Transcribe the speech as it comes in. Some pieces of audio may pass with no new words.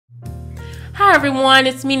Hi everyone,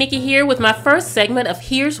 it's me Nikki here with my first segment of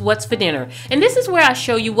Here's What's for Dinner. And this is where I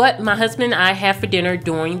show you what my husband and I have for dinner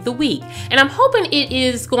during the week. And I'm hoping it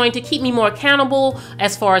is going to keep me more accountable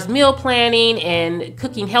as far as meal planning and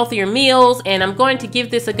cooking healthier meals. And I'm going to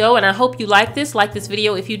give this a go, and I hope you like this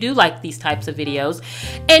video if you do like these types of videos.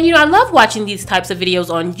 And I love watching these types of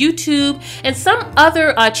videos on YouTube, and some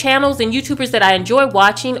other channels and YouTubers that I enjoy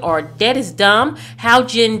watching are Dead is Dumb, How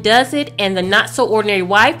Jen Does It, and The Not So Ordinary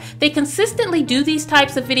Wife. They consistently do these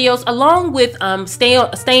types of videos along with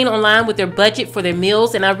staying online with their budget for their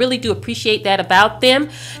meals, and I really do appreciate that about them.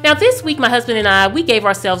 Now this week my husband and I, we gave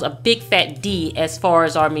ourselves a big fat D as far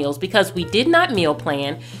as our meals because we did not meal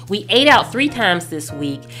plan. We ate out 3 times this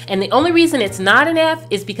week, and the only reason it's not an F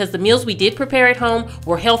is because the meals we did prepare at home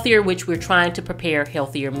were healthier, which we're trying to prepare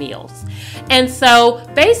healthier meals. And so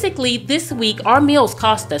basically this week our meals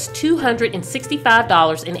cost us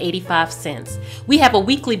 $265.85. We have a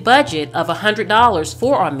weekly budget of $100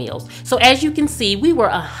 for our meals. So as you can see, we were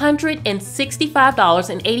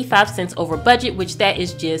 $165.85 over budget, which that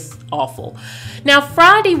is just awful. Now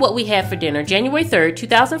Friday, what we had for dinner, January 3rd,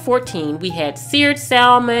 2014, we had seared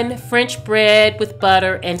salmon, French bread with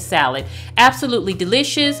butter, and salad. Absolutely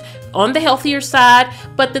delicious, on the healthier side,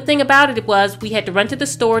 but the thing about it was we had to run to the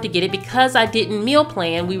store to get it because I didn't meal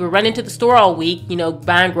plan. We were running to the store all week,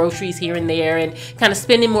 buying groceries here and there and kind of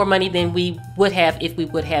spending more money than we would have if we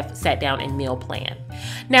would have sat down and meal planned.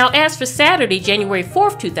 Now as for Saturday, January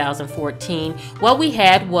 4th, 2014, what we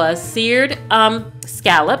had was seared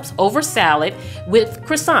scallops over salad with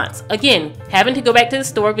croissants. Again, having to go back to the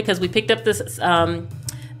store because we picked up this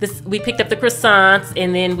we picked up the croissants,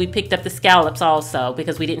 and then we picked up the scallops also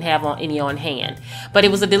because we didn't have any on hand. But it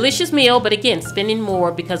was a delicious meal, but again, spending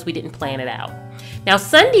more because we didn't plan it out. Now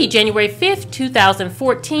Sunday, January 5th,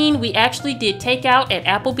 2014, we actually did takeout at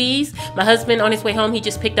Applebee's. My husband, on his way home, he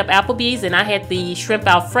just picked up Applebee's, and I had the shrimp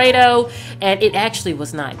Alfredo, and it actually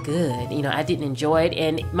was not good. I didn't enjoy it.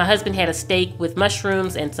 And my husband had a steak with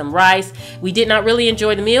mushrooms and some rice. We did not really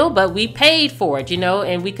enjoy the meal, but we paid for it,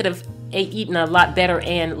 and we could have eaten a lot better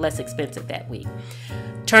and less expensive that week.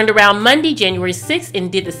 Turned around Monday, January 6th,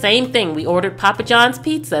 and did the same thing. We ordered Papa John's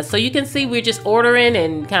pizza. So you can see we're just ordering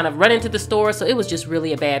and kind of running to the store. So it was just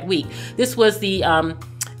really a bad week. This was the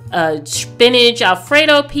spinach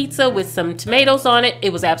Alfredo pizza with some tomatoes on it.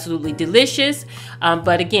 It was absolutely delicious.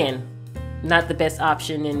 But again, not the best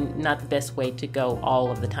option and not the best way to go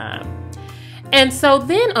all of the time. And so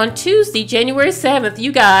then on Tuesday, January 7th,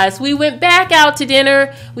 you guys, we went back out to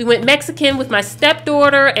dinner. We went Mexican with my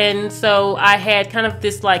stepdaughter, and so I had kind of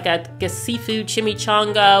this seafood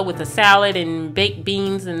chimichanga with a salad and baked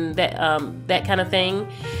beans and that kind of thing.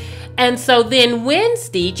 And so then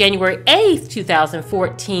Wednesday, January 8th,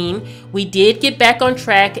 2014, we did get back on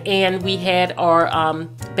track, and we had our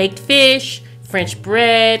baked fish, French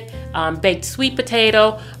bread, baked sweet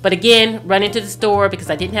potato, but again, run into the store because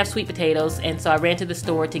I didn't have sweet potatoes, and so I ran to the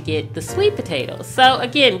store to get the sweet potatoes. So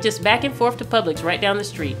again, just back and forth to Publix right down the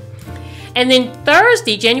street. And then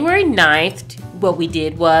Thursday, January 9th, what we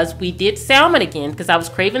did was we did salmon again because I was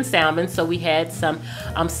craving salmon, so we had some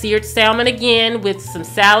seared salmon again with some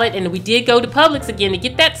salad, and we did go to Publix again to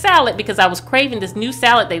get that salad because I was craving this new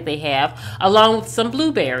salad that they have along with some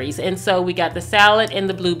blueberries, and so we got the salad and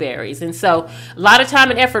the blueberries. And so a lot of time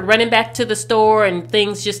and effort running back to the store and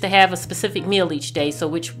things just to have a specific meal each day, so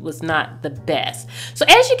which was not the best. So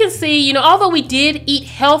as you can see, although we did eat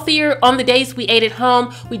healthier on the days we ate at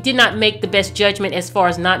home, we did not make the best judgment as far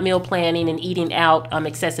as not meal planning and eating out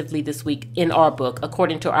excessively this week in our book,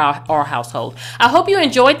 according to our household. I hope you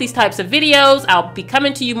enjoyed these types of videos. I'll be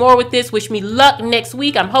coming to you more with this. Wish me luck next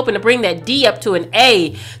week. I'm hoping to bring that D up to an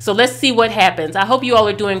A. So let's see what happens. I hope you all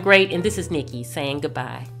are doing great. And this is Nikki saying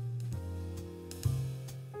goodbye.